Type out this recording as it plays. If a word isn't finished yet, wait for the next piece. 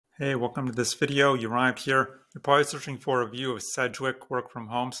Hey, welcome to this video. You arrived here. You're probably searching for a view of Sedgwick Work From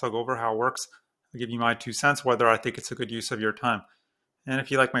Home, so I'll go over how it works. I'll give you my 2 cents, whether I think it's a good use of your time. And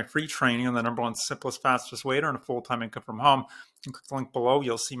if you like my free training on the #1 simplest, fastest way to earn a full-time income from home, you can click the link below.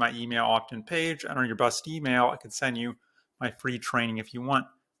 You'll see my email opt-in page. Enter your best email. I can send you my free training if you want.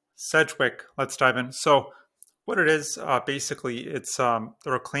 Sedgwick, let's dive in. So what it is, basically,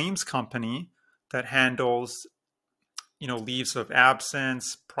 they're a claims company that handles leaves of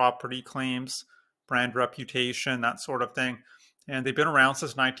absence, property claims, brand reputation, that sort of thing. And they've been around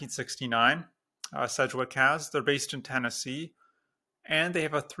since 1969. Sedgwick has. They're based in Tennessee, and they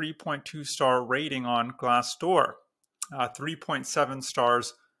have a 3.2 star rating on Glassdoor, 3.7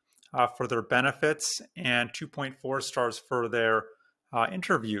 stars for their benefits, and 2.4 stars for their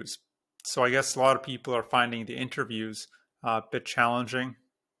interviews. So I guess a lot of people are finding the interviews a bit challenging,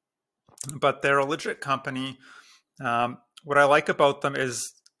 but they're a legit company. What I like about them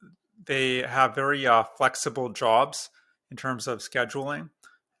is they have very flexible jobs in terms of scheduling.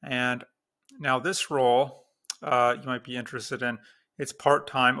 And now this role you might be interested in, it's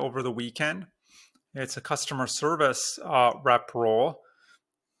part-time over the weekend. It's a customer service rep role.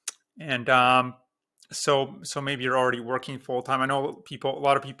 And so maybe you're already working full-time. I know a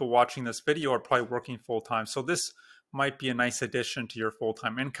lot of people watching this video are probably working full-time. So this might be a nice addition to your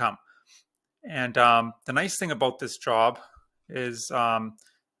full-time income. And the nice thing about this job is,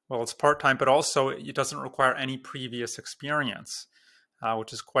 well, it's part-time, but also it doesn't require any previous experience,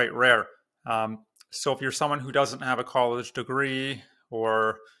 which is quite rare. So if you're someone who doesn't have a college degree,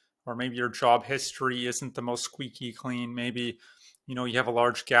 or maybe your job history isn't the most squeaky clean, maybe you have a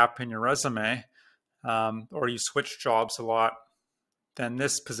large gap in your resume, or you switch jobs a lot, then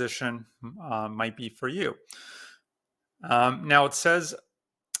this position might be for you. Now it says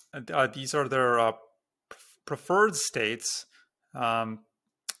these are their preferred states. So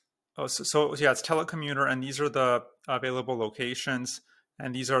yeah, it's telecommuter, and these are the available locations,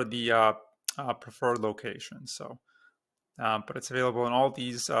 and these are the preferred locations. So, but it's available in all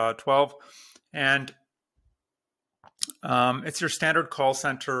these 12, and it's your standard call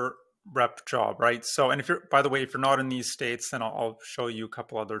center rep job, right? So, and by the way, if you're not in these states, then I'll show you a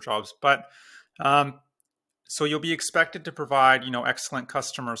couple other jobs, but so you'll be expected to provide, excellent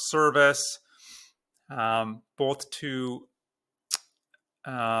customer service, both to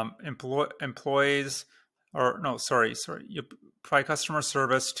employees, or no, sorry. You provide customer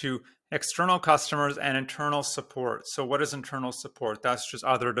service to external customers and internal support. So what is internal support? That's just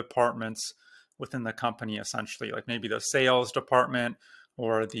other departments within the company, essentially, like maybe the sales department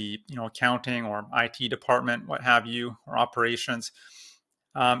or the accounting or IT department, what have you, or operations.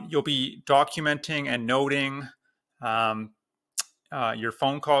 You'll be documenting and noting your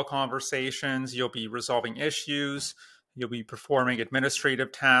phone call conversations. You'll be resolving issues. You'll be performing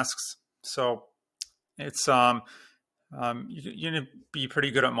administrative tasks. So it's you're going to be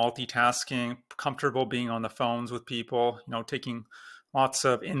pretty good at multitasking, comfortable being on the phones with people, taking lots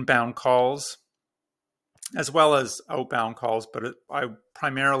of inbound calls as well as outbound calls, but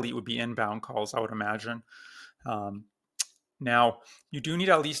primarily it would be inbound calls, I would imagine. Now, you do need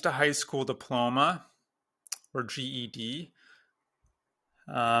at least a high school diploma or GED.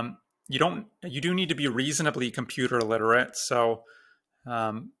 You do need to be reasonably computer literate. So,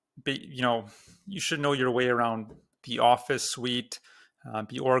 you should know your way around the Office suite,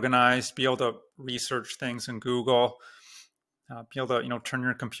 be organized, be able to research things in Google, be able to, turn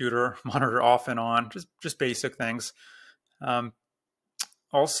your computer monitor off and on, just basic things.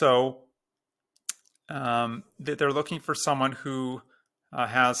 Also, they're looking for someone who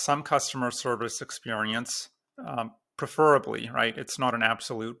has some customer service experience, preferably, right? It's not an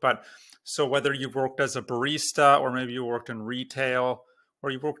absolute, but so whether you've worked as a barista, or maybe you worked in retail,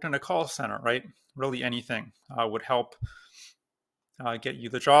 or you worked in a call center, right? Really anything would help get you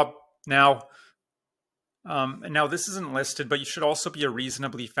the job. Now, this isn't listed, but you should also be a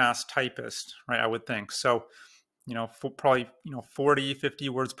reasonably fast typist, right? I would think. So, probably, 40, 50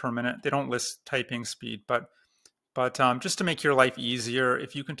 words per minute. They don't list typing speed, but just to make your life easier,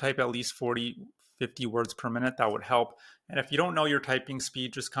 if you can type at least 40, 50 words per minute, that would help. And if you don't know your typing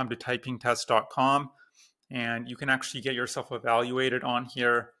speed, just come to typingtest.com, and you can actually get yourself evaluated on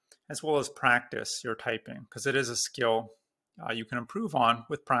here, as well as practice your typing, because it is a skill you can improve on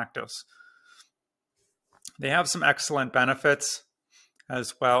with practice. They have some excellent benefits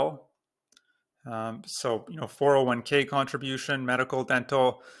as well. So, 401k contribution, medical,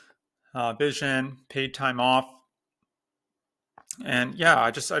 dental, vision, paid time off. And yeah,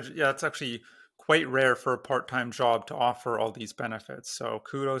 it's actually quite rare for a part-time job to offer all these benefits. So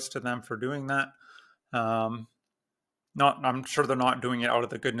kudos to them for doing that. Not, I'm sure they're not doing it out of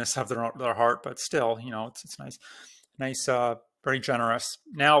the goodness of their heart, but still, it's nice, nice, very generous.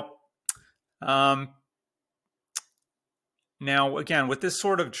 Um, now again, with this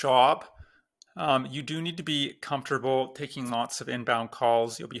sort of job, you do need to be comfortable taking lots of inbound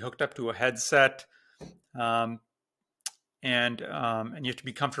calls. You'll be hooked up to a headset, um, and you have to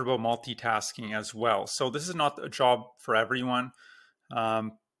be comfortable multitasking as well. So this is not a job for everyone.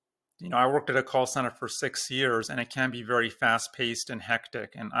 Um, I worked at a call center for 6 years, and it can be very fast paced and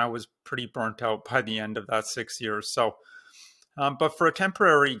hectic. And I was pretty burnt out by the end of that 6 years. So, but for a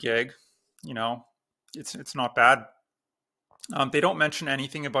temporary gig, it's not bad. They don't mention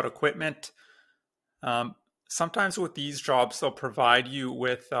anything about equipment. Sometimes with these jobs, they'll provide you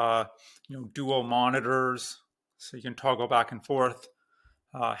with, dual monitors, so you can toggle back and forth,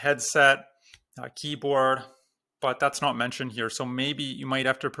 headset, keyboard, but that's not mentioned here. So maybe you might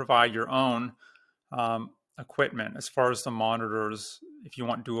have to provide your own equipment as far as the monitors, if you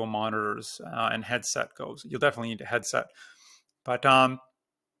want dual monitors and headset goes. You'll definitely need a headset. But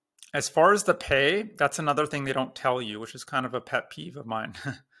as far as the pay, that's another thing they don't tell you, which is kind of a pet peeve of mine.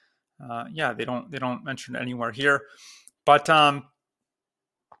 Yeah, they don't mention it anywhere here. But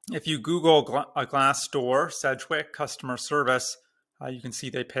if you Google a Glassdoor Sedgwick customer service, you can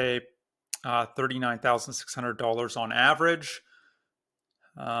see they pay $39,600 on average.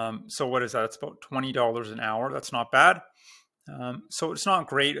 So what is that? It's about $20 an hour. That's not bad. So it's not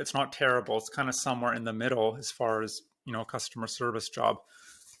great. It's not terrible. It's kind of somewhere in the middle as far as, customer service job.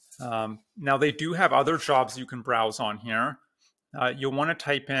 Now they do have other jobs you can browse on here. You'll want to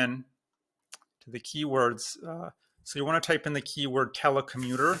type in to the keywords. So you want to type in the keyword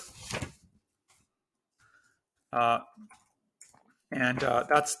telecommuter. And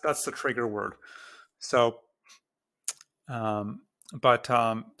that's the trigger word. So, so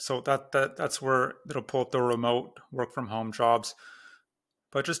that's where it'll pull up the remote work from home jobs.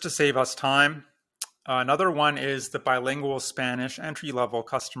 But just to save us time, another one is the bilingual Spanish entry-level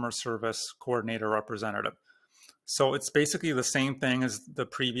customer service coordinator representative. So it's basically the same thing as the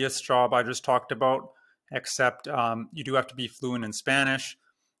previous job I just talked about, except you do have to be fluent in Spanish,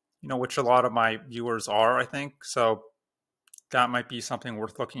 which a lot of my viewers are, I think. So that might be something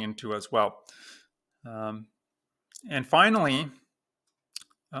worth looking into as well. And finally,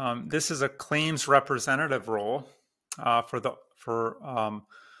 this is a claims representative role for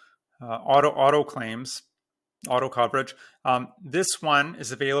auto claims, auto coverage. This one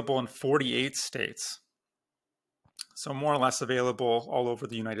is available in 48 states. So more or less available all over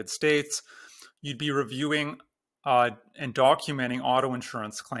the United States. You'd be reviewing and documenting auto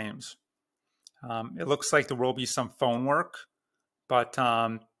insurance claims. It looks like there will be some phone work, but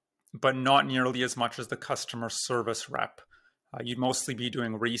not nearly as much as the customer service rep. You'd mostly be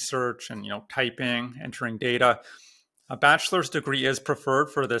doing research and typing, entering data. A bachelor's degree is preferred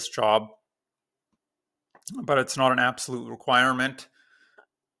for this job, but it's not an absolute requirement.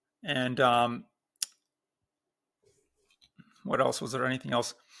 And what else? Was there anything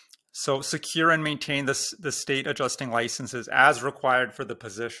else? So secure and maintain the state adjusting licenses as required for the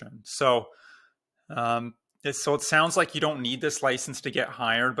position. So it sounds like you don't need this license to get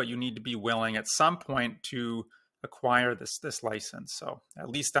hired, but you need to be willing at some point to acquire this license. So at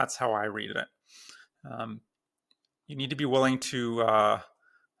least that's how I read it. You need to be willing to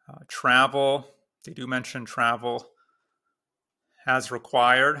travel. They do mention travel as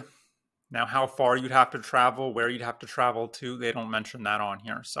required. Now, how far you'd have to travel, where you'd have to travel to, they don't mention that on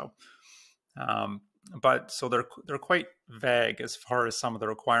here. So, but they're quite vague as far as some of the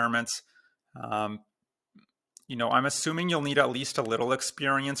requirements. I'm assuming you'll need at least a little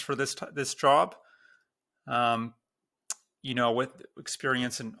experience for this job. With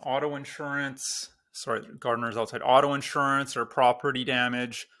experience in auto insurance, gardeners outside auto insurance or property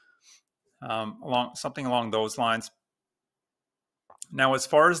damage, something along those lines. Now, as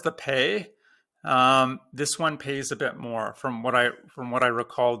far as the pay, this one pays a bit more. From what I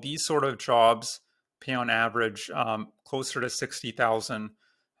recall, these sort of jobs pay on average closer to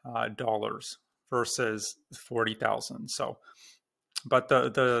 $60,000 versus $40,000. So, but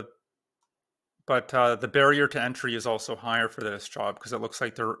the barrier to entry is also higher for this job because it looks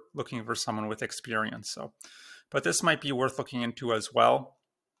like they're looking for someone with experience. So, but this might be worth looking into as well.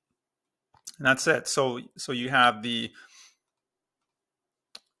 And that's it. So you have the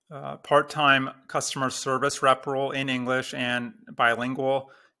part-time customer service rep role in English and bilingual,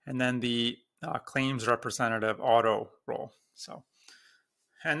 and then the claims representative auto role. So,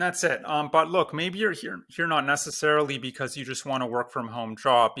 and that's it. But look, maybe you're here not necessarily because you just want a work from home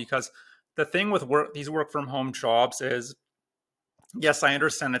job, because the thing with these work from home jobs is, yes, I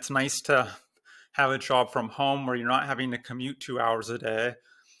understand it's nice to have a job from home where you're not having to commute 2 hours a day.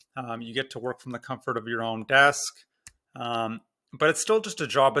 You get to work from the comfort of your own desk. But it's still just a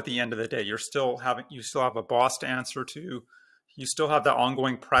job at the end of the day. You still have a boss to answer to. You still have the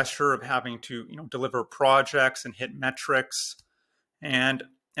ongoing pressure of having to, deliver projects and hit metrics. And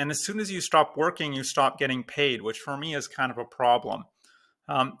as soon as you stop working, you stop getting paid, which for me is kind of a problem.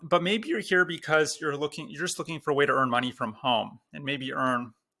 But maybe you're here because you're just looking for a way to earn money from home, and maybe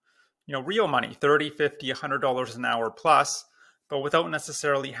earn, real money, $30, $50, $100 an hour plus, but without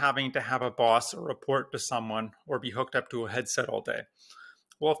necessarily having to have a boss or report to someone or be hooked up to a headset all day.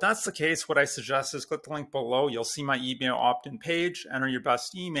 Well, if that's the case, what I suggest is click the link below. You'll see my email opt-in page, enter your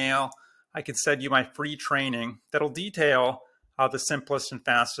best email. I can send you my free training that'll detail the simplest and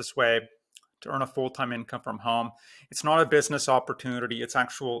fastest way to earn a full-time income from home. It's not a business opportunity. It's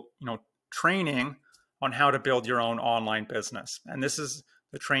actual, training on how to build your own online business. And this is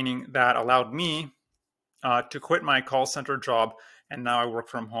the training that allowed me to quit my call center job, and now I work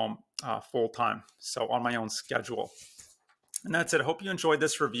from home full-time, so on my own schedule. And that's it. I hope you enjoyed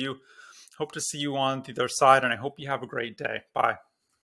this review. Hope to see you on the other side, and I hope you have a great day. Bye.